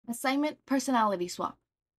Assignment Personality Swap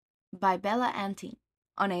by Bella Antine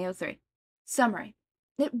on AO3. Summary.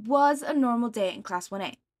 It was a normal day in Class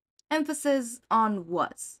 1A. Emphasis on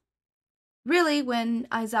was. Really, when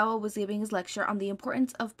Aizawa was giving his lecture on the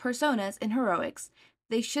importance of personas in heroics,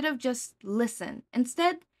 they should have just listened.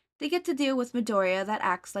 Instead, they get to deal with Midoriya that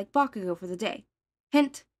acts like Bakugou for the day.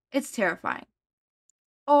 Hint, it's terrifying.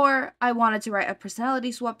 Or, I wanted to write a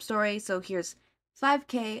personality swap story, so here's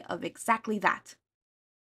 5K of exactly that.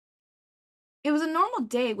 It was a normal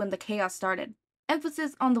day when the chaos started.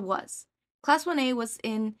 Emphasis on the was. Class 1A was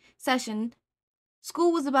in session,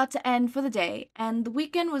 school was about to end for the day, and the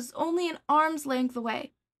weekend was only an arm's length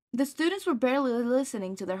away. The students were barely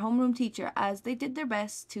listening to their homeroom teacher as they did their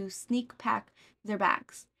best to sneak pack their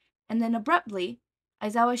bags. And then abruptly,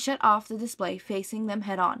 Aizawa shut off the display, facing them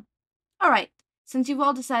head on. "All right, since you've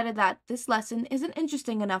all decided that this lesson isn't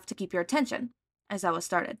interesting enough to keep your attention," Aizawa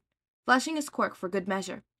started, flashing his quirk for good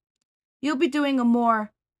measure. "You'll be doing a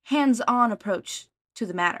more hands-on approach to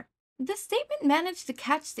the matter." This statement managed to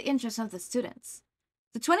catch the interest of the students.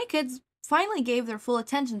 The 20 kids finally gave their full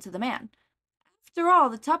attention to the man. After all,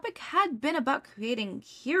 the topic had been about creating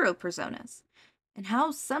hero personas, and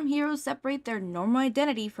how some heroes separate their normal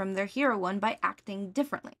identity from their hero one by acting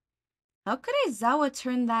differently. How could Aizawa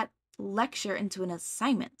turn that lecture into an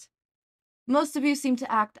assignment? Most of you seem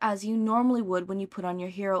to act as you normally would when you put on your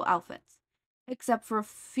hero outfits, except for a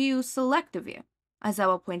few select of you,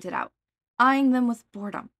 Aizawa pointed out, eyeing them with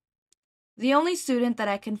boredom. The only student that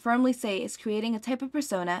I can firmly say is creating a type of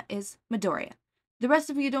persona is Midoriya. The rest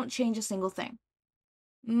of you don't change a single thing.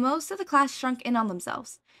 Most of the class shrunk in on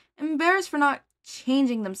themselves, embarrassed for not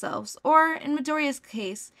changing themselves, or, in Midoriya's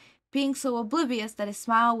case, being so oblivious that his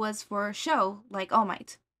smile was for show, like All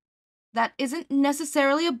Might. That isn't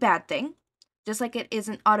necessarily a bad thing, just like it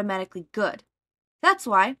isn't automatically good. That's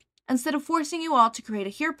why, instead of forcing you all to create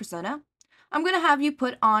a hero persona, I'm going to have you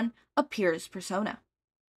put on a peer's persona.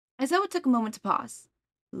 Aizawa took a moment to pause,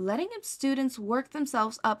 letting his students work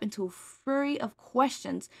themselves up into a flurry of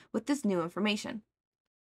questions with this new information.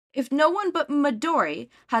 If no one but Midori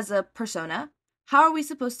has a persona, how are we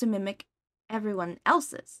supposed to mimic everyone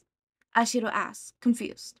else's? Ashido asked,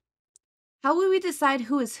 confused. How will we decide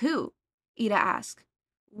who is who? Ida asked.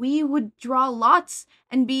 We would draw lots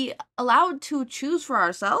and be allowed to choose for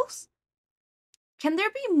ourselves? Can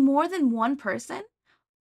there be more than one person?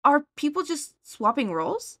 Are people just swapping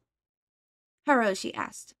roles? Hiroshi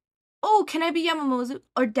asked. Oh, can I be Yamamoto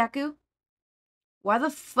or Deku? Why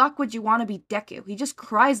the fuck would you want to be Deku? He just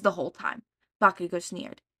cries the whole time, Bakugou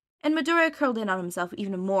sneered. And Midoriya curled in on himself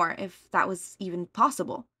even more, if that was even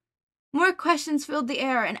possible. More questions filled the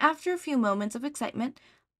air, and after a few moments of excitement,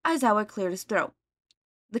 Aizawa cleared his throat.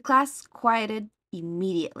 The class quieted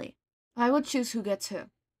immediately. I will choose who gets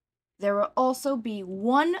who. There will also be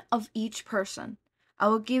one of each person. I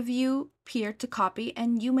will give you peer to copy,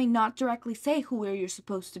 and you may not directly say who you're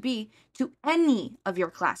supposed to be to any of your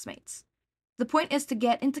classmates. The point is to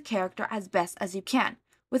get into character as best as you can,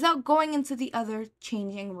 without going into the other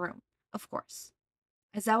changing room, of course.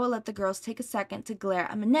 Aizawa let the girls take a second to glare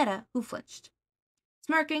at Mineta, who flinched.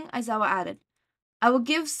 Smirking, Aizawa added, I will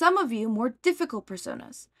give some of you more difficult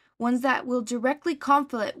personas, ones that will directly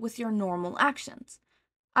conflict with your normal actions.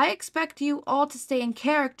 I expect you all to stay in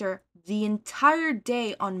character the entire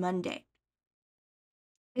day on Monday.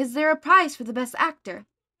 Is there a prize for the best actor?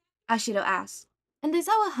 Ashido asked, and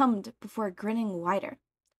Aizawa hummed before grinning wider.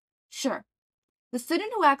 Sure. The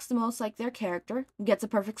student who acts the most like their character gets a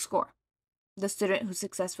perfect score. The student who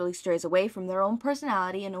successfully strays away from their own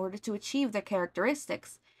personality in order to achieve their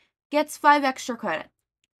characteristics gets 5 extra credit.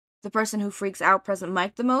 The person who freaks out present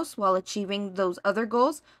mic the most while achieving those other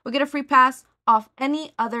goals will get a free pass off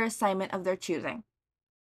any other assignment of their choosing.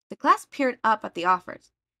 The class peered up at the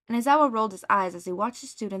offers, and Aizawa rolled his eyes as he watched the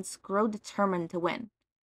students grow determined to win.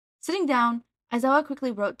 Sitting down, Aizawa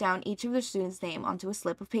quickly wrote down each of the students' name onto a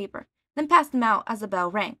slip of paper, then passed them out as the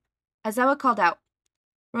bell rang. Aizawa called out,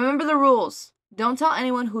 Remember the rules. Don't tell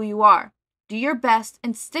anyone who you are. Do your best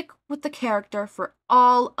and stick with the character for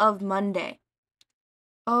all of Monday.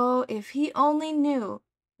 Oh, if he only knew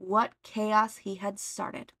what chaos he had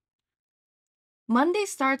started. Monday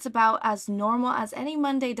starts about as normal as any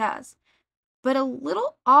Monday does, but a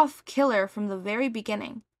little off-killer from the very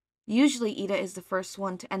beginning. Usually Ida is the first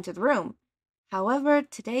one to enter the room. However,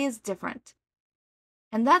 today is different.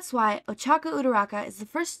 And that's why Ochaka Uraraka is the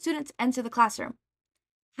first student to enter the classroom.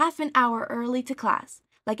 Half an hour early to class,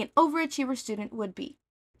 like an overachiever student would be.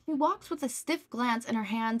 She walks with a stiff glance and her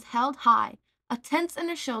hands held high, a tense in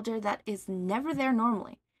her shoulder that is never there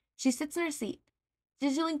normally. She sits in her seat,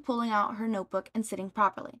 gingerly pulling out her notebook and sitting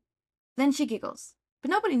properly. Then she giggles.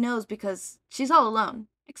 but nobody knows because she's all alone,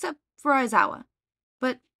 except for Aizawa.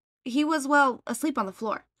 But he was, well, asleep on the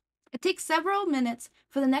floor. It takes several minutes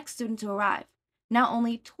for the next student to arrive. Now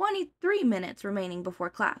only 23 minutes remaining before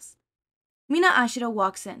class. Mina Ashido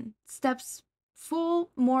walks in, steps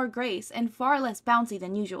full more grace and far less bouncy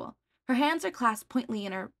than usual. Her hands are clasped pointedly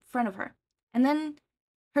in front of her, and then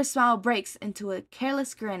her smile breaks into a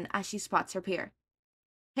careless grin as she spots her peer.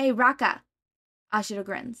 "Hey, Raka!" Ashido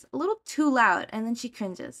grins, a little too loud, and then she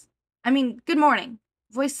cringes. "Good morning."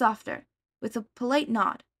 Voice softer. With a polite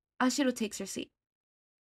nod, Ashido takes her seat.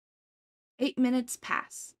 8 minutes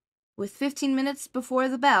pass. With 15 minutes before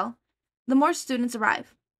the bell, the more students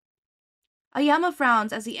arrive. Ayama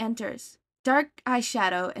frowns as he enters, dark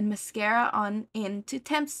eyeshadow and mascara on in to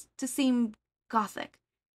attempt to seem gothic.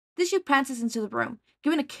 Then she prances into the room,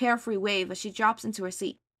 giving a carefree wave as she drops into her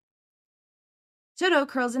seat. Shoto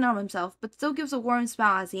curls in on himself, but still gives a warm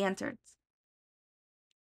smile as he enters.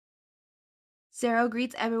 Zero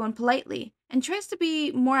greets everyone politely and tries to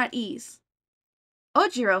be more at ease.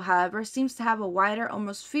 Ojiro, however, seems to have a wider,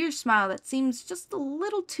 almost fierce smile that seems just a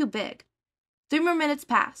little too big. 3 more minutes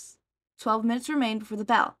pass. 12 minutes remain before the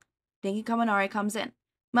bell. Denki Kaminari comes in,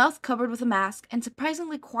 mouth covered with a mask and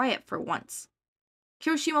surprisingly quiet for once.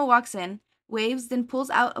 Kirishima walks in, waves, then pulls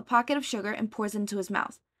out a pocket of sugar and pours it into his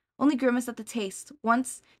mouth, only grimace at the taste,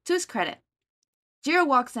 once, to his credit. Jiro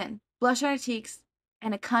walks in, blush on her cheeks,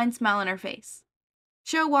 and a kind smile on her face.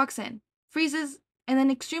 Shiro walks in, freezes, and then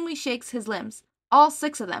extremely shakes his limbs, all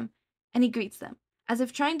 6 of them, and he greets them, as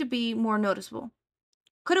if trying to be more noticeable.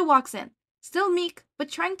 Koda walks in, still meek, but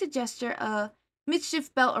trying to gesture a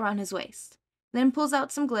mischief belt around his waist, then pulls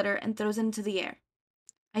out some glitter and throws it into the air.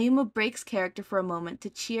 Ayuma breaks character for a moment to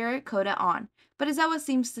cheer Koda on, but Aizawa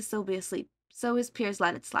seems to still be asleep, so his peers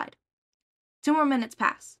let it slide. 2 more minutes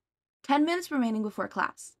pass. 10 minutes remaining before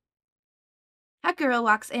class. Hakuro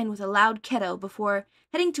walks in with a loud keto before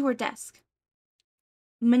heading to her desk.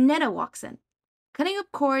 Mineta walks in, cutting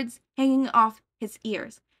up cords hanging off his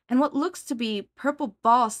ears, and what looks to be purple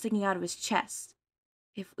balls sticking out of his chest.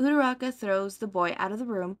 If Uraraka throws the boy out of the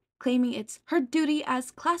room, claiming it's her duty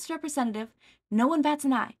as class representative, no one bats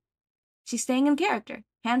an eye. She's staying in character,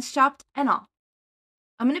 hands chopped and all.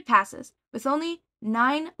 A minute passes, with only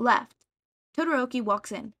 9 left. Todoroki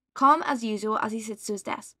walks in, calm as usual as he sits to his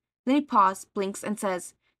desk. Then he pauses, blinks, and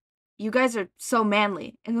says, "You guys are so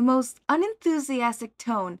manly," in the most unenthusiastic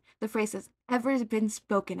tone the phrase has ever been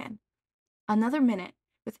spoken in. Another minute,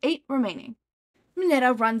 with 8 remaining.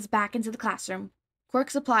 Mineta runs back into the classroom,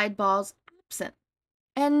 quirk supplied balls absent,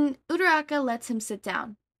 and Uraraka lets him sit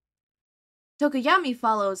down. Tokoyami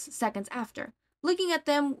follows seconds after, looking at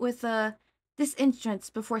them with a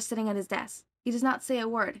disinterest before sitting at his desk. He does not say a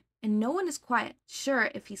word, and no one is quiet,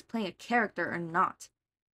 sure if he's playing a character or not.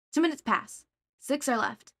 2 minutes pass. 6 are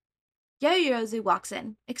left. Yaoyorozu walks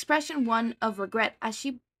in, expression one of regret as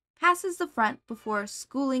she passes the front before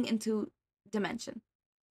schooling into dimension.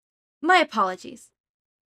 "My apologies,"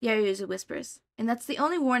 Yaoyorozu whispers, and that's the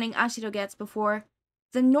only warning Ashido gets before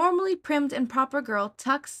the normally primed and proper girl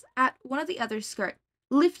tucks at one of the other's skirt,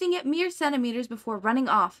 lifting it mere centimeters before running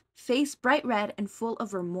off, face bright red and full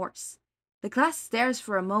of remorse. The class stares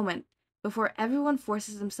for a moment before everyone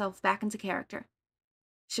forces himself back into character,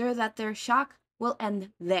 sure that their shock will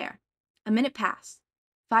end there. A minute pass.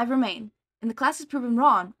 5 remain, and the class is proven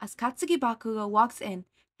wrong as Katsuki Bakugou walks in,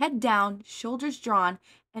 head down, shoulders drawn,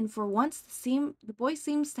 and for once the boy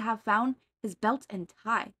seems to have found his belt and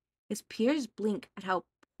tie. His peers blink at how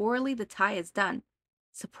poorly the tie is done,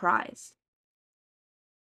 surprised.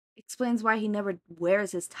 "Explains why he never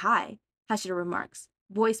wears his tie," Hashida remarks,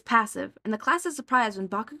 voice passive, and the class is surprised when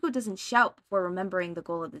Bakugou doesn't shout before remembering the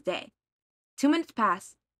goal of the day. 2 minutes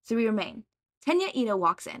pass, 3 remain. Tenya Ito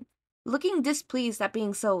walks in, looking displeased at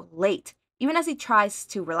being so late, even as he tries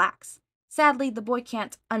to relax. Sadly, the boy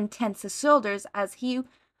can't untense his shoulders as he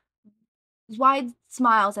wide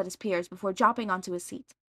smiles at his peers before dropping onto his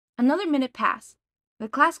seat. Another minute pass. The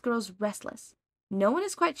class grows restless. No one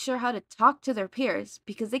is quite sure how to talk to their peers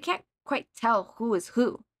because they can't quite tell who is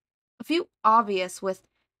who. A few obvious with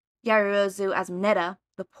Yaoyorozu as Mineta,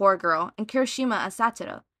 the poor girl, and Kirishima as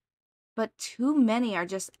Satoru. But too many are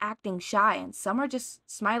just acting shy and some are just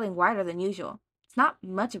smiling wider than usual. It's not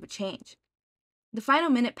much of a change. The final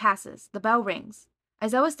minute passes. The bell rings.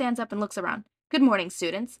 Aizawa stands up and looks around. "Good morning,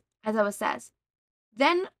 students," Aizawa says.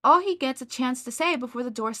 Then all he gets a chance to say before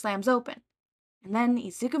the door slams open. And then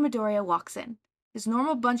Izuku Midoriya walks in. His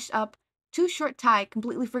normal bunched up, too short tie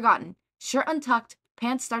completely forgotten, shirt untucked,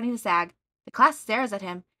 pants starting to sag. The class stares at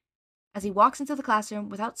him as he walks into the classroom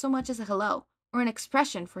without so much as a hello or an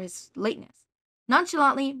expression for his lateness.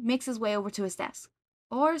 Nonchalantly makes his way over to his desk.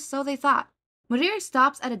 Or so they thought. Midoriya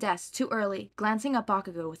stops at a desk too early, glancing at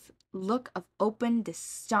Bakugou with a look of open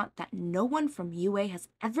disgust that no one from UA has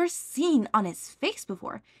ever seen on his face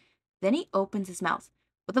before. Then he opens his mouth.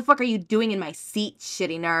 "What the fuck are you doing in my seat,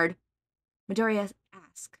 shitty nerd?" Midoriya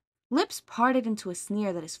asks, lips parted into a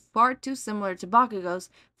sneer that is far too similar to Bakugou's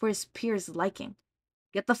for his peers' liking.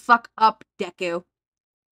 "Get the fuck up, Deku."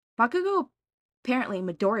 Bakugou, apparently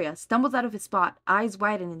Midoriya, stumbles out of his spot, eyes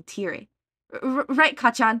wide and teary. Right,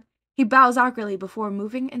 Kachan." He bows awkwardly before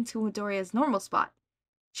moving into Midoriya's normal spot,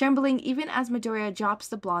 trembling even as Midoriya drops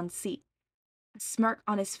the blonde seat, a smirk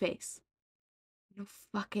on his face. "No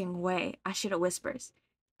fucking way," Ashita whispers,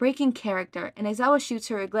 breaking character, and Aizawa shoots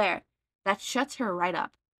her a glare that shuts her right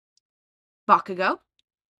up. "Bakugou?"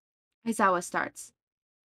 Aizawa starts.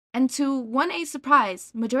 And to 1A's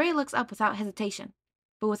surprise, Midoriya looks up without hesitation,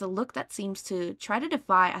 but with a look that seems to try to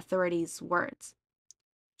defy authority's words.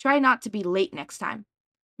 "Try not to be late next time."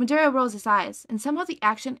 Midoriya rolls his eyes, and somehow the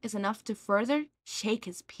action is enough to further shake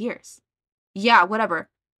his peers. "Yeah, whatever.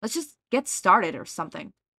 Let's just get started or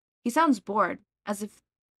something." He sounds bored, as if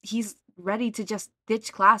he's ready to just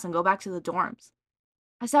ditch class and go back to the dorms.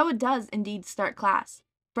 Aizawa does indeed start class,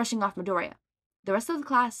 brushing off Midoriya. The rest of the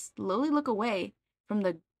class slowly look away from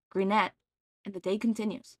the grenette, and the day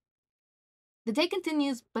continues. The day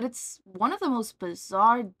continues, but it's one of the most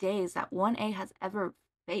bizarre days that 1A has ever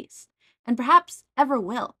faced, and perhaps ever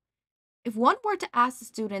will. If one were to ask the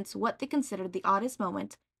students what they considered the oddest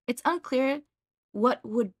moment, it's unclear what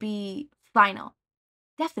would be final,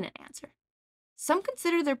 definite answer. Some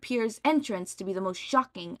consider their peers' entrance to be the most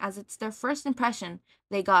shocking, as it's their first impression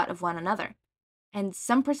they got of one another, and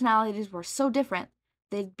some personalities were so different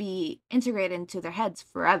they'd be integrated into their heads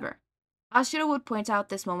forever. Ashura would point out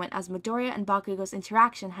this moment as Midoriya and Bakugou's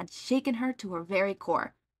interaction had shaken her to her very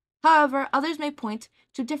core. However, others may point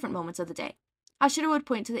to different moments of the day. Ashura would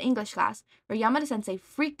point to the English class, where Yamada-sensei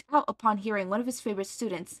freaked out upon hearing one of his favorite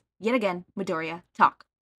students, yet again Midoriya, talk.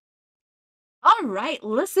 "All right,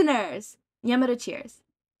 listeners!" Yamada cheers,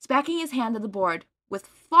 smacking his hand on the board with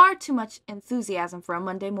far too much enthusiasm for a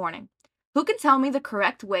Monday morning. "Who can tell me the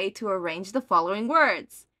correct way to arrange the following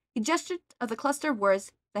words?" He gestured at the cluster of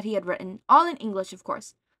words that he had written, all in English, of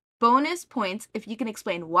course. "Bonus points if you can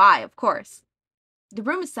explain why, of course." The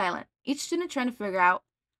room is silent, each student trying to figure out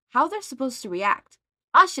how they're supposed to react.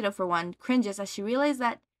 Ashita, for one, cringes as she realizes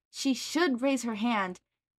that she should raise her hand,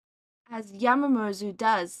 as Yamamozu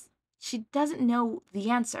does. She doesn't know the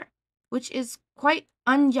answer, which is quite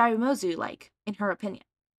un-Yamamozu-like, in her opinion.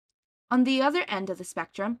 On the other end of the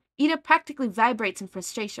spectrum, Ida practically vibrates in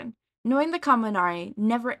frustration, knowing the Kaminari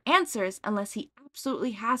never answers unless he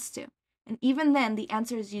absolutely has to, and even then the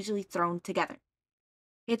answer is usually thrown together.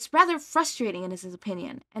 It's rather frustrating in his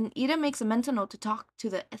opinion, and Ida makes a mental note to talk to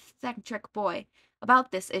the eccentric boy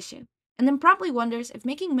about this issue, and then promptly wonders if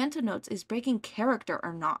making mental notes is breaking character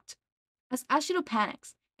or not. As Ashido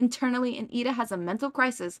panics internally and Ida has a mental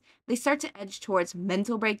crisis, they start to edge towards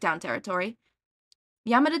mental breakdown territory.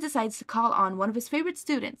 Yamada decides to call on one of his favorite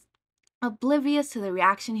students, oblivious to the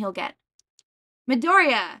reaction he'll get.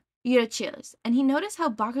 "Midoriya!" Ida cheers, and he noticed how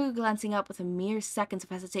Bakugou glancing up with a mere seconds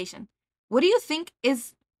of hesitation. "What do you think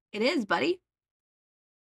it is, buddy?"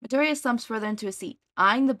 Midoriya slumps further into his seat,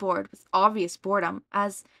 eyeing the board with obvious boredom,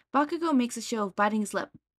 as Bakugou makes a show of biting his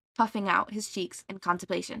lip, puffing out his cheeks in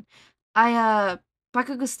contemplation.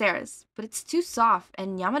 Bakugou stares, but it's too soft,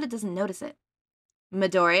 and Yamada doesn't notice it.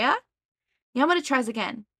 "Midoriya?" Yamada tries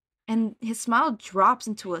again, and his smile drops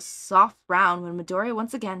into a soft frown when Midoriya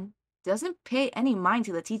once again doesn't pay any mind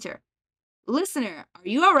to the teacher. "Listener, are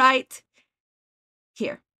you alright?"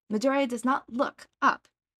 Here, Midoriya does not look up,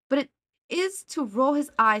 but it is to roll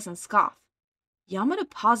his eyes and scoff. Yamada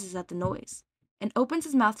pauses at the noise, and opens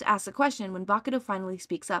his mouth to ask a question when Bakudo finally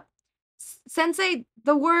speaks up. "Sensei,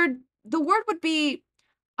 the word would be,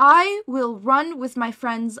 I will run with my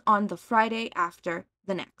friends on the Friday after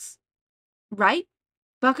the next. Right?"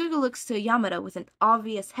 Bakugo looks to Yamada with an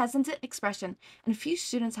obvious hesitant expression, and a few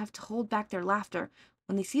students have to hold back their laughter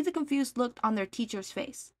when they see the confused look on their teacher's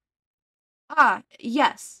face. "Ah,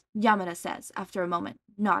 yes," Yamada says after a moment,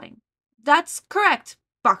 nodding. "That's correct,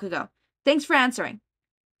 Bakugo. Thanks for answering."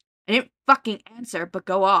 "I didn't fucking answer, but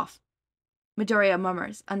go off," Midoriya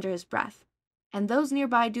murmurs under his breath, and those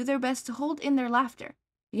nearby do their best to hold in their laughter.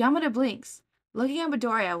 Yamada blinks, looking at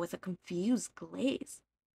Midoriya with a confused glaze.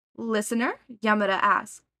 "Listener?" Yamada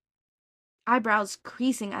asks, eyebrows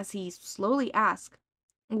creasing as he slowly asks,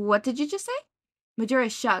 "What did you just say?"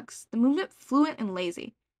 Midoriya shrugs, the movement fluent and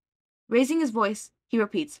lazy. Raising his voice, he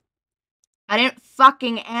repeats, "I didn't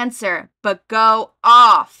fucking answer, but go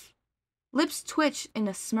off." Lips twitch in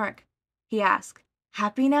a smirk. He asks,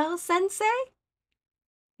 Happy now, sensei?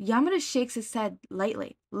 Yamada shakes his head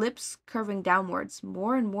lightly, lips curving downwards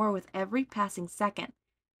more and more with every passing second.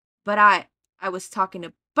 But I was talking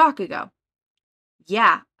to Bakugou.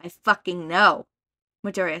 Yeah, I fucking know,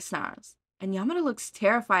 Midoriya snarls, and Yamada looks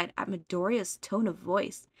terrified at Midoriya's tone of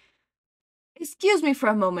voice. Excuse me for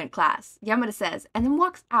a moment, class, Yamada says, and then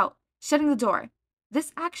walks out, shutting the door.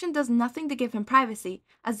 This action does nothing to give him privacy,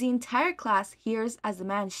 as the entire class hears as the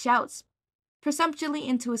man shouts presumptuously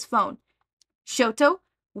into his phone. Shoto,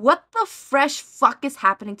 what the fresh fuck is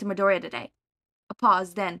happening to Midoriya today? A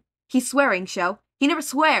pause, then. He's swearing, Sho. He never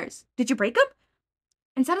swears. Did you break him?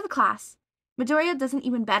 Inside of the class, Midoriya doesn't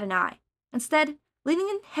even bat an eye. Instead, leaning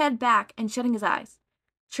his head back and shutting his eyes,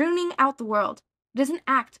 tuning out the world, doesn't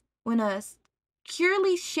act when a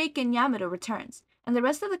curiously shaken Yamada returns, and the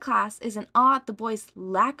rest of the class is in awe at the boy's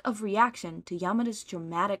lack of reaction to Yamada's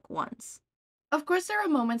dramatic ones. Of course, there are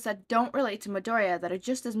moments that don't relate to Midoriya that are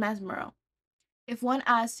just as mesmerizing. If one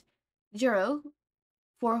asked Jiro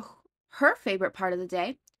for her favorite part of the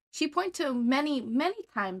day, she pointed to many, many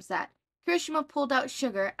times that Kirishima pulled out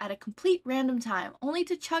sugar at a complete random time, only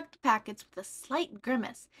to chug the packets with a slight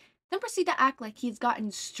grimace, then proceed to act like he's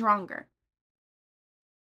gotten stronger.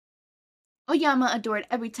 Oyama adored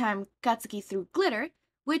every time Katsuki threw glitter,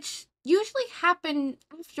 which usually happened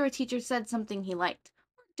after a teacher said something he liked,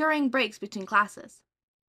 or during breaks between classes.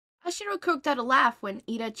 Ashiro croaked out a laugh when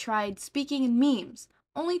Ida tried speaking in memes,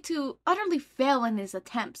 only to utterly fail in his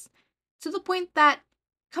attempts, to the point that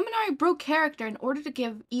Kaminari broke character in order to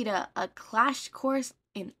give Ida a clash course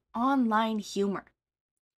in online humor.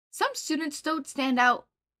 Some students don't stand out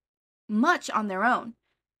much on their own,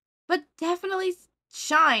 but definitely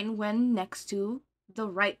shine when next to the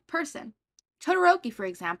right person. Todoroki, for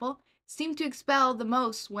example, seemed to expel the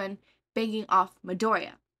most when banging off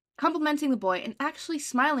Midoriya, complimenting the boy and actually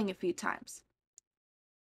smiling a few times.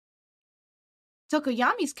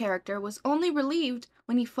 Tokoyami's character was only relieved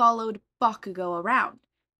when he followed Bakugou around,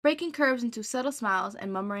 breaking curves into subtle smiles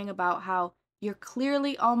and murmuring about how you're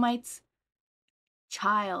clearly All Might's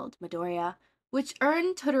child, Midoriya, which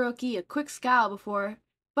earned Todoroki a quick scowl before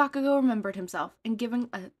Bakugou remembered himself and giving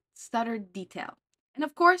a stuttered detail. And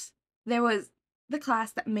of course, there was the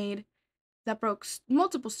class that broke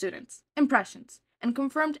multiple students' impressions and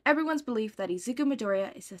confirmed everyone's belief that Izuku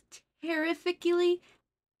Midoriya is a terrifically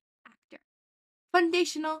actor.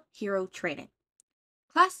 Foundational Hero Training.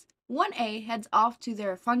 Class 1A heads off to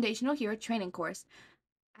their Foundational Hero Training course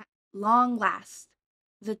at long last.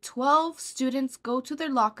 The 12 students go to their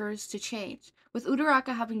lockers to change, with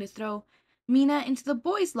Uraraka having to throw Mina into the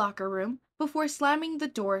boys' locker room before slamming the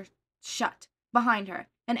door shut behind her,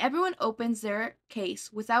 and everyone opens their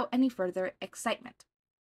case without any further excitement.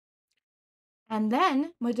 And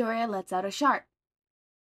then Midoriya lets out a shout.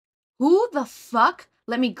 Who the fuck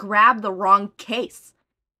let me grab the wrong case?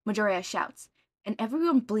 Midoriya shouts, and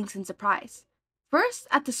everyone blinks in surprise. First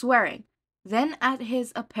at the swearing, then at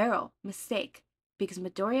his apparel mistake, because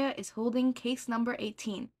Midoriya is holding case number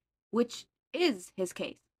 18, which is his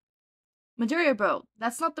case. Midoriya bro,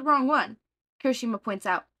 that's not the wrong one, Kirishima points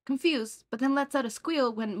out, confused, but then lets out a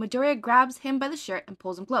squeal when Midoriya grabs him by the shirt and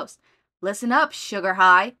pulls him close. Listen up, Sugar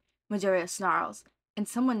High, Midoriya snarls, and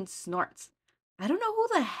someone snorts. I don't know who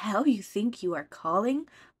the hell you think you are calling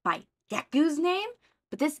by Deku's name,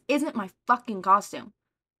 but this isn't my fucking costume.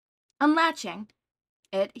 Unlatching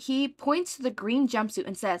it, he points to the green jumpsuit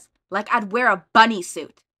and says, like I'd wear a bunny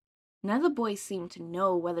suit. None of the boys seem to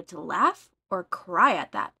know whether to laugh or cry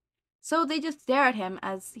at that, so they just stare at him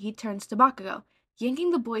as he turns to Bakugou,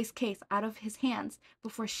 yanking the boy's case out of his hands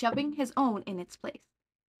before shoving his own in its place.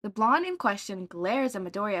 The blonde in question glares at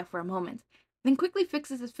Midoriya for a moment, then quickly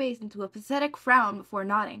fixes his face into a pathetic frown before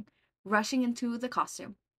nodding, rushing into the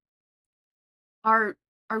costume. Are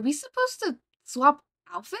we supposed to swap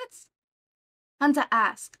outfits? Hanta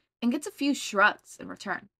asks, and gets a few shrugs in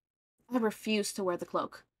return. I refuse to wear the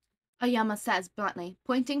cloak, Oyama says bluntly,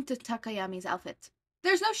 pointing to Takayami's outfit.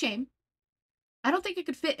 There's no shame. I don't think it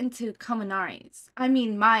could fit into Kaminari's. I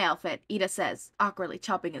mean my outfit, Ida says, awkwardly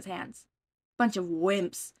chopping his hands. Bunch of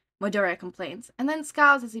wimps, Midoriya complains, and then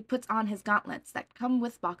scowls as he puts on his gauntlets that come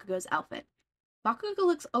with Bakugou's outfit. Bakugou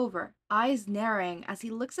looks over, eyes narrowing as he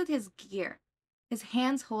looks at his gear, his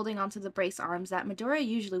hands holding onto the brace arms that Midoriya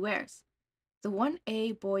usually wears. The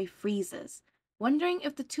 1A boy freezes, wondering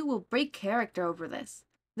if the two will break character over this.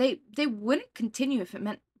 They wouldn't continue if it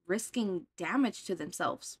meant risking damage to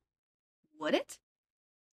themselves. Would it?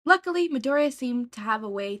 Luckily, Midoriya seemed to have a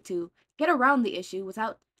way to get around the issue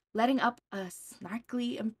without letting up a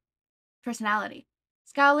snarkly personality.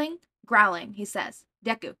 Scowling, growling, he says,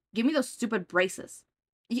 Deku, give me those stupid braces.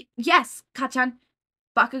 Yes, Kachan.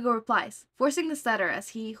 Bakugou replies, forcing the stutter as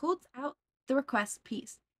he holds out the request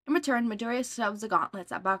piece. In return, Midoriya shoves the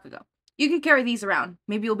gauntlets at Bakugou. You can carry these around.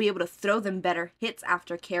 Maybe you'll be able to throw them better hits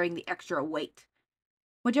after carrying the extra weight.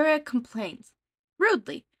 Midoriya complains,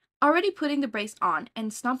 rudely, already putting the brace on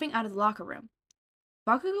and stomping out of the locker room.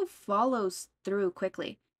 Bakugou follows through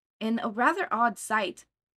quickly, in a rather odd sight,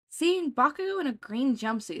 seeing Bakugou in a green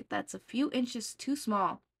jumpsuit that's a few inches too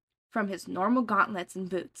small from his normal gauntlets and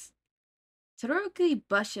boots. Todoroki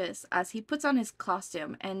blushes as he puts on his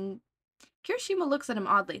costume, and Kirishima looks at him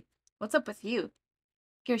oddly. What's up with you?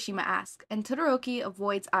 Kirishima asks, and Todoroki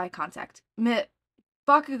avoids eye contact.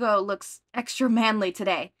 Bakugou looks extra manly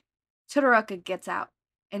today. Todoroki gets out,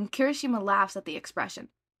 and Kirishima laughs at the expression.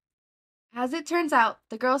 As it turns out,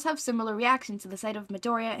 the girls have similar reactions to the sight of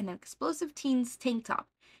Midoriya in an explosive teen's tank top,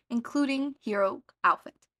 including hero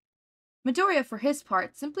outfit. Midoriya, for his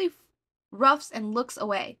part, simply roughs and looks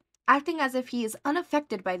away, acting as if he is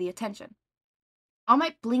unaffected by the attention. All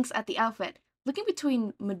Might blinks at the outfit, looking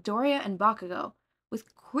between Midoriya and Bakugou,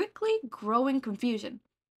 with quickly growing confusion.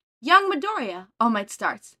 Young Midoriya, All Might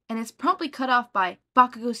starts, and is promptly cut off by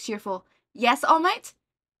Bakugou's cheerful, Yes, All Might?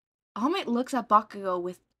 All Might looks at Bakugou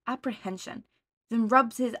with apprehension, then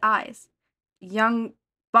rubs his eyes. Young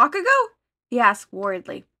Bakugou? He asks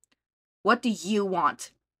worriedly. What do you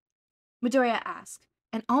want? Midoriya asks,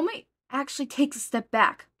 and All Might actually takes a step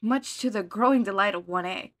back, much to the growing delight of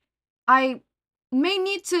 1A. I may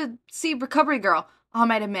need to see Recovery Girl, All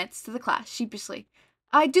Might admits to the class sheepishly.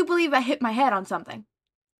 I do believe I hit my head on something.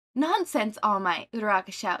 Nonsense, All Might,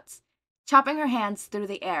 Uraraka shouts, chopping her hands through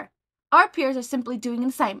the air. Our peers are simply doing an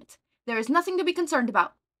assignment. There is nothing to be concerned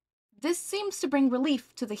about. This seems to bring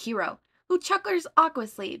relief to the hero, who chuckles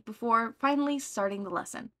awkwardly before finally starting the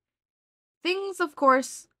lesson. Things, of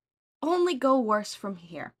course, only go worse from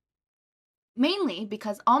here. Mainly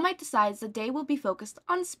because All Might decides the day will be focused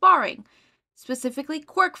on sparring, specifically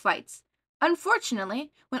quirk fights.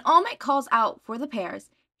 Unfortunately, when All Might calls out for the pairs,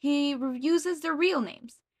 he uses their real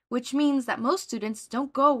names, which means that most students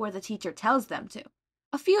don't go where the teacher tells them to.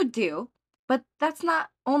 A few do, but that's not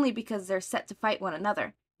only because they're set to fight one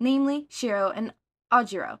another, namely Shiro and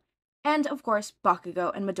Ajiro, and of course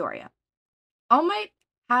Bakugou and Midoriya. All Might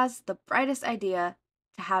has the brightest idea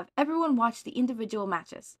to have everyone watch the individual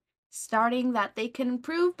matches, starting that they can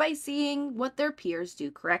improve by seeing what their peers do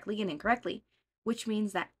correctly and incorrectly, which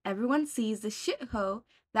means that everyone sees the shithole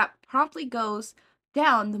that promptly goes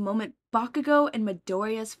down the moment Bakugou and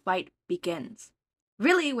Midoriya's fight begins.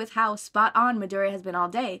 Really, with how spot on Midoriya has been all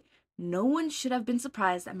day, no one should have been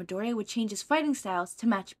surprised that Midoriya would change his fighting styles to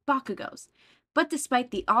match Bakugou's. But despite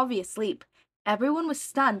the obvious leap, everyone was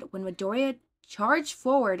stunned when Midoriya charged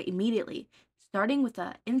forward immediately, starting with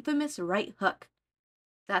the infamous right hook.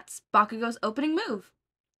 That's Bakugou's opening move,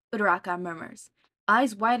 Uraraka murmurs,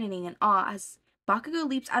 eyes widening in awe as Bakugou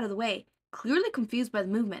leaps out of the way, clearly confused by the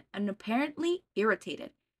movement and apparently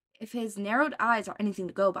irritated, if his narrowed eyes are anything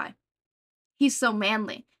to go by. He's so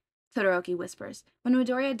manly, Todoroki whispers, when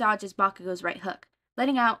Midoriya dodges Bakugou's right hook,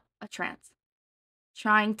 letting out a trance.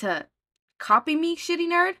 Trying to copy me, shitty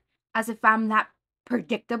nerd? As if I'm that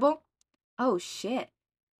predictable? Oh shit,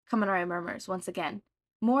 Kaminari murmurs once again,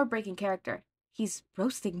 more breaking character. He's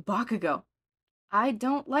roasting Bakugou. I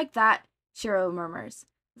don't like that, Shiro murmurs,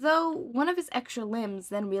 though one of his extra limbs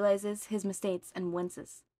then realizes his mistakes and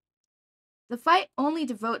winces. The fight only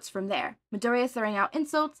devotes from there, Midoriya throwing out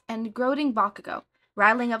insults and goading Bakugou,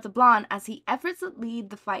 riling up the blonde as he effortlessly leads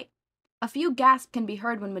the fight. A few gasps can be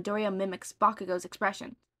heard when Midoriya mimics Bakugou's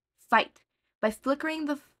expression, fight, by flickering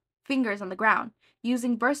the fingers on the ground,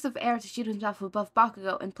 using bursts of air to shoot himself above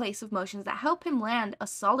Bakugou in place of motions that help him land a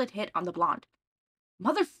solid hit on the blonde.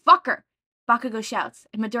 Motherfucker! Bakugou shouts,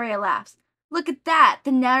 and Midoriya laughs. Look at that!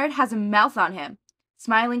 The nerd has a mouth on him.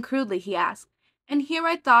 Smiling crudely, he asks, and here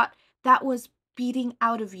I thought that was beating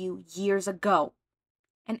out of you years ago.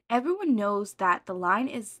 And everyone knows that the line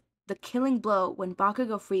is the killing blow when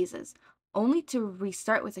Bakugou freezes, only to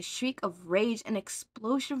restart with a shriek of rage and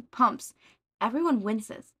explosive pumps. Everyone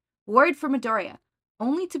winces, worried for Midoriya,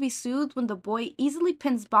 only to be soothed when the boy easily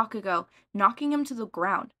pins Bakugou, knocking him to the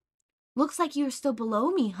ground. Looks like you're still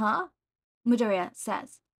below me, huh? Midoriya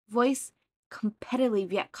says, voice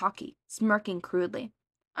competitive yet cocky, smirking crudely.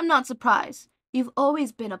 I'm not surprised. You've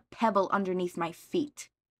always been a pebble underneath my feet.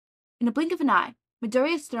 In a blink of an eye,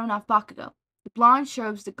 Midoriya is thrown off Bakugou. The blonde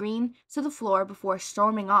shoves the green to the floor before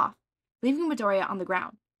storming off, leaving Midoriya on the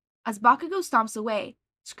ground. As Bakugou stomps away,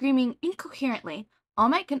 screaming incoherently, All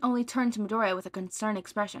Might can only turn to Midoriya with a concerned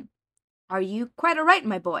expression. Are you quite all right,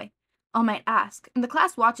 my boy? All Might asks, and the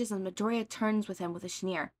class watches as Midoriya turns with him with a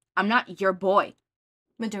sneer. I'm not your boy.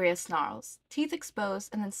 Midoriya snarls, teeth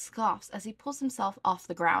exposed, and then scoffs as he pulls himself off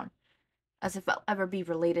the ground, as if I'll ever be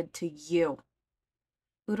related to you.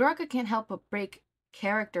 Uraraka can't help but break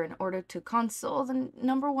character in order to console the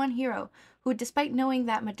number one hero, who, despite knowing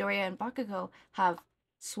that Midoriya and Bakugou have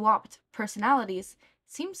swapped personalities,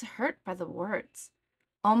 seems hurt by the words.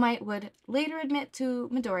 All Might would later admit to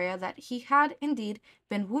Midoriya that he had indeed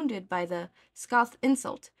been wounded by the scoffed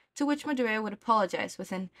insult, to which Midoriya would apologize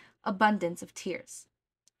with an abundance of tears.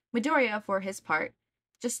 Midoriya, for his part,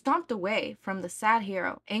 just stomped away from the sad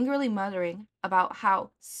hero, angrily muttering about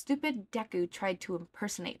how stupid Deku tried to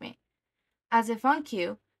impersonate me. As if on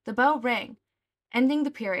cue, the bell rang, ending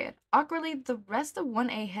the period. Awkwardly, the rest of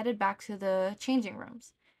 1A headed back to the changing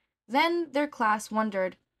rooms. Then their class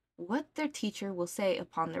wondered what their teacher will say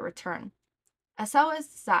upon their return. Aizawa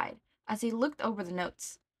sighed as he looked over the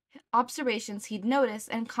notes, observations he'd noticed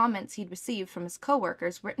and comments he'd received from his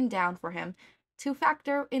coworkers written down for him to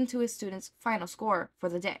factor into his students' final score for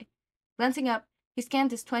the day. Glancing up, he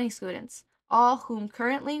scanned his 20 students, all whom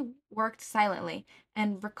currently worked silently,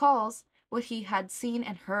 and recalls what he had seen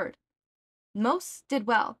and heard. Most did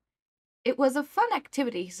well. It was a fun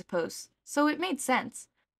activity, he supposed, so it made sense.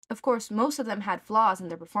 Of course, most of them had flaws in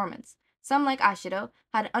their performance. Some, like Ashido,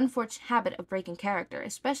 had an unfortunate habit of breaking character,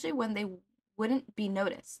 especially when they wouldn't be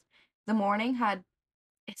noticed. The morning had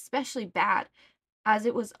especially bad, as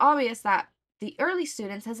it was obvious that the early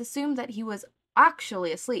students had assumed that he was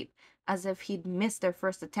actually asleep, as if he'd missed their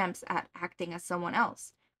first attempts at acting as someone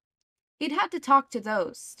else. He'd had to talk to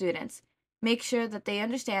those students, make sure that they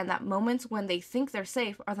understand that moments when they think they're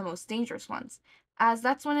safe are the most dangerous ones, as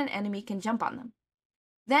that's when an enemy can jump on them.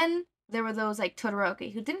 Then there were those like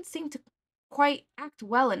Todoroki, who didn't seem to quite act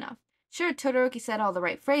well enough. Sure, Todoroki said all the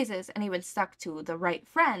right phrases and even stuck to the right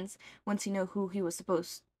friends once he knew who he was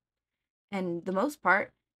supposed and the most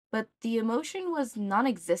part, but the emotion was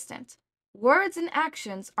non-existent. Words and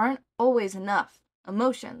actions aren't always enough.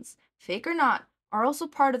 Emotions, fake or not, are also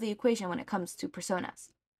part of the equation when it comes to personas.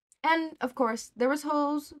 And, of course, there was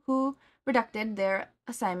those who reduced their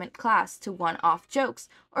assignment class to one-off jokes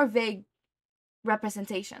or vague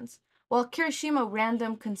representations. While Kirishima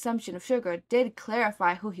random consumption of sugar did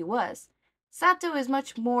clarify who he was, Sato is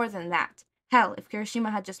much more than that. Hell, if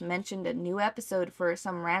Kirishima had just mentioned a new episode for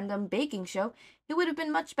some random baking show, he would have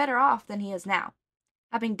been much better off than he is now,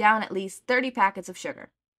 having down at least 30 packets of sugar.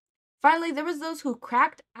 Finally, there was those who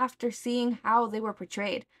cracked after seeing how they were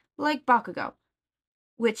portrayed, like Bakugou,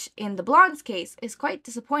 which in the blonde's case is quite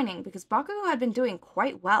disappointing because Bakugou had been doing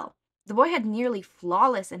quite well. The boy had nearly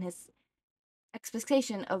flawless in his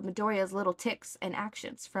expectation of Midoriya's little tics and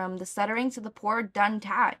actions, from the stuttering to the poor done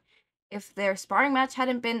tie. If their sparring match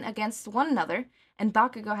hadn't been against one another, and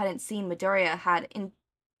Bakugou hadn't seen Midoriya had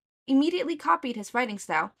immediately copied his fighting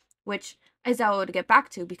style, which Aizawa would get back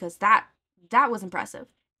to because that was impressive.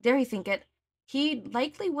 Dare he think it, he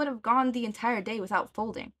likely would have gone the entire day without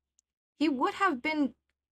folding. He would have been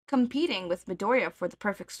competing with Midoriya for the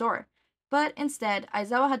perfect score, but instead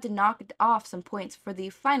Aizawa had to knock off some points for the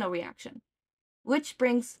final reaction. Which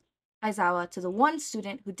brings Aizawa to the one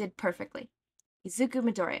student who did perfectly, Izuku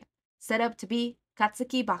Midoriya, set up to be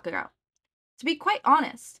Katsuki Bakugou. To be quite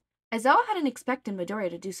honest, Aizawa hadn't expected Midoriya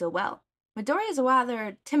to do so well. Midoriya is a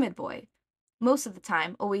rather timid boy, most of the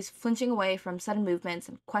time always flinching away from sudden movements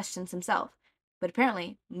and questions himself, but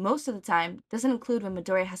apparently most of the time doesn't include when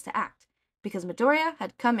Midoriya has to act, because Midoriya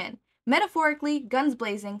had come in, metaphorically, guns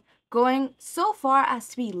blazing, going so far as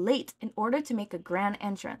to be late in order to make a grand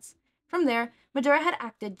entrance. From there, Midoriya had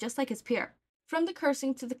acted just like his peer, from the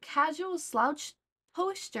cursing to the casual slouched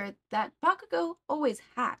posture that Bakugou always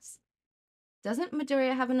has. Doesn't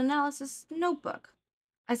Midoriya have an analysis notebook?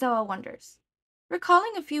 Aizawa wonders.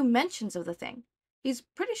 Recalling a few mentions of the thing, he's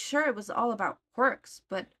pretty sure it was all about quirks,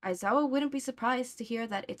 but Aizawa wouldn't be surprised to hear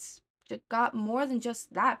that it's got more than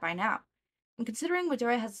just that by now. And considering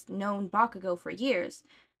Midoriya has known Bakugou for years,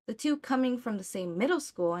 the two coming from the same middle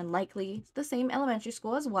school and likely the same elementary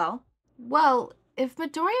school as well, well, if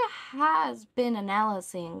Midoriya has been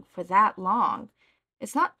analyzing for that long,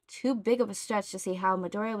 it's not too big of a stretch to see how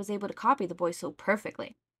Midoriya was able to copy the boy so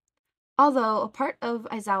perfectly. Although a part of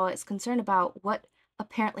Aizawa is concerned about what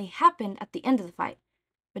apparently happened at the end of the fight,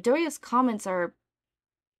 Midoriya's comments are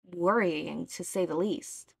worrying, to say the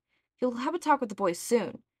least. He'll have a talk with the boy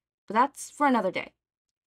soon, but that's for another day.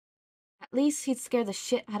 At least he'd scare the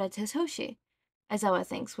shit out of Tetoshi, Aizawa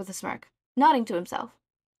thinks with a smirk, nodding to himself.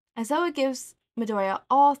 Aizawa gives Midoriya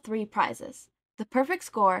all 3 prizes, the perfect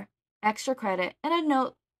score, extra credit, and a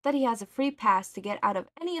note that he has a free pass to get out of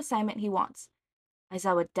any assignment he wants.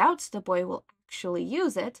 Aizawa doubts the boy will actually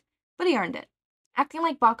use it, but he earned it. Acting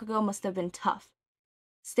like Bakugou must have been tough.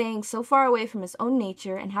 staying so far away from his own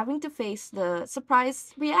nature and having to face the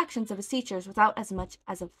surprised reactions of his teachers without as much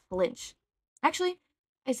as a flinch. Actually,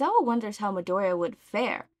 Aizawa wonders how Midoriya would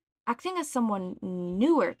fare, acting as someone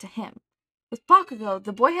newer to him. With Bakugou,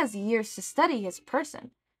 the boy has years to study his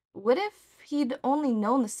person. What if he'd only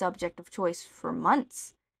known the subject of choice for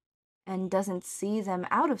months and doesn't see them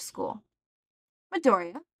out of school?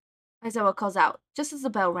 Midoriya, Aizawa calls out just as the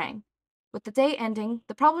bell rang. With the day ending,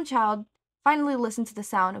 the problem child finally listened to the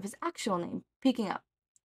sound of his actual name peeking up.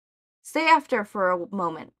 Stay after for a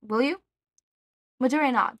moment, will you?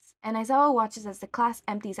 Midoriya nods, and Aizawa watches as the class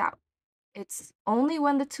empties out. It's only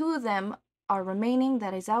when the two of them are remaining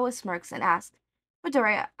that Aizawa smirks and asks,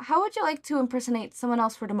 Midoriya, how would you like to impersonate someone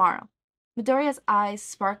else for tomorrow? Midoriya's eyes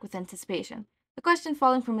spark with anticipation, the question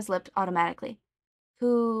falling from his lips automatically.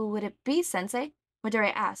 Who would it be, Sensei?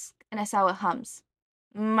 Midoriya asks, and Aizawa hums.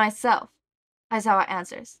 Myself, Aizawa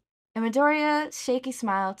answers, and Midoriya's shaky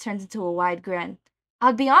smile turns into a wide grin.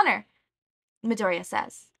 I'd be honored, Midoriya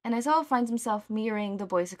says, and Aizawa finds himself mirroring the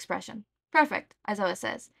boy's expression. Perfect, Aizawa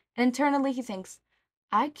says, and internally he thinks,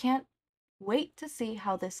 I can't wait to see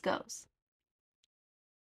how this goes.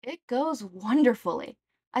 It goes wonderfully.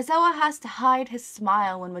 Aizawa has to hide his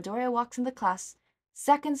smile when Midoriya walks into class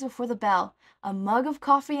seconds before the bell, a mug of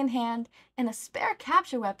coffee in hand, and a spare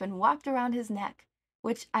capture weapon wrapped around his neck,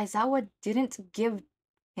 which Aizawa didn't give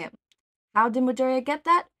him. How did Midoriya get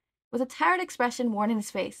that? With a tired expression worn in his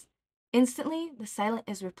face. Instantly, the silence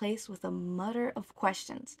is replaced with a mutter of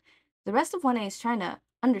questions. The rest of 1A is trying to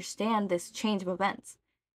understand this change of events.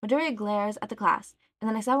 Midoriya glares at the class, and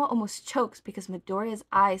then Aizawa almost chokes because Midoriya's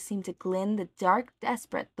eyes seem to glint the dark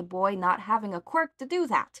desperate, the boy not having a quirk to do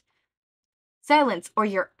that. Silence, or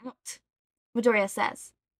you're out, Midoriya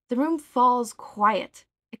says. The room falls quiet,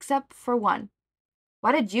 except for one.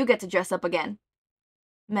 Why did you get to dress up again?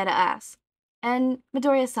 Meta asks. And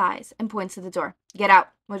Midoriya sighs and points to the door. Get out,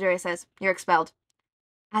 Midoriya says. You're expelled.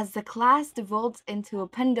 As the class devolves into a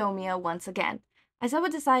pandomia once again,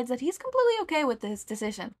 Aizawa decides that he's completely okay with this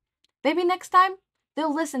decision. Maybe next time,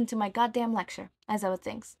 they'll listen to my goddamn lecture, Aizawa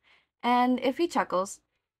thinks. And if he chuckles,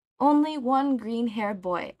 only one green-haired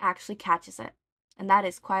boy actually catches it. And that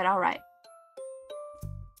is quite alright.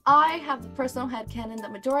 I have the personal headcanon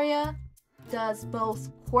that Midoriya does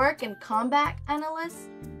both quirk and combat analysis,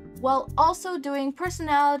 while also doing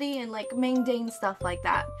personality and mundane stuff like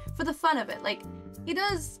that for the fun of it. He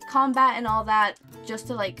does combat and all that just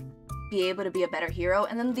to be able to be a better hero,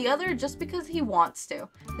 and then the other just because he wants to.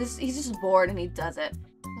 He's just bored and he does it.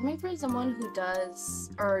 Coming from someone who does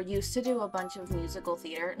or used to do a bunch of musical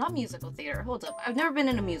theater, not musical theater, hold up, I've never been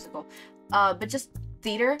in a musical, but just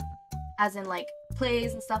theater, as in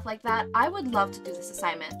plays and stuff like that, I would love to do this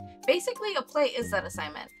assignment. Basically, a play is that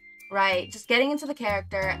assignment, right? Just getting into the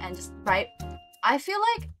character and just, right? I feel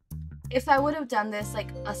like if I would have done this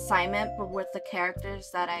assignment but with the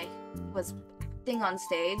characters that I was acting on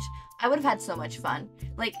stage, I would have had so much fun.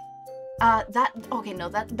 That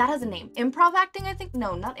has a name. Improv acting, I think?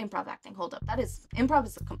 No, not improv acting. Hold up. Improv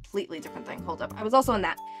is a completely different thing. Hold up. I was also in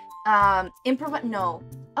that. No.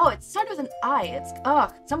 Oh, it started with an I.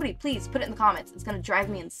 Somebody please put it in the comments. It's gonna drive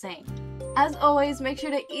me insane. As always, make sure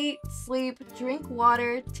to eat, sleep, drink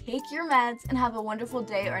water, take your meds, and have a wonderful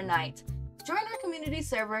day or night. Join our community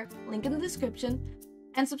server, link in the description,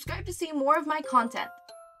 and subscribe to see more of my content.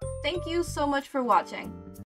 Thank you so much for watching.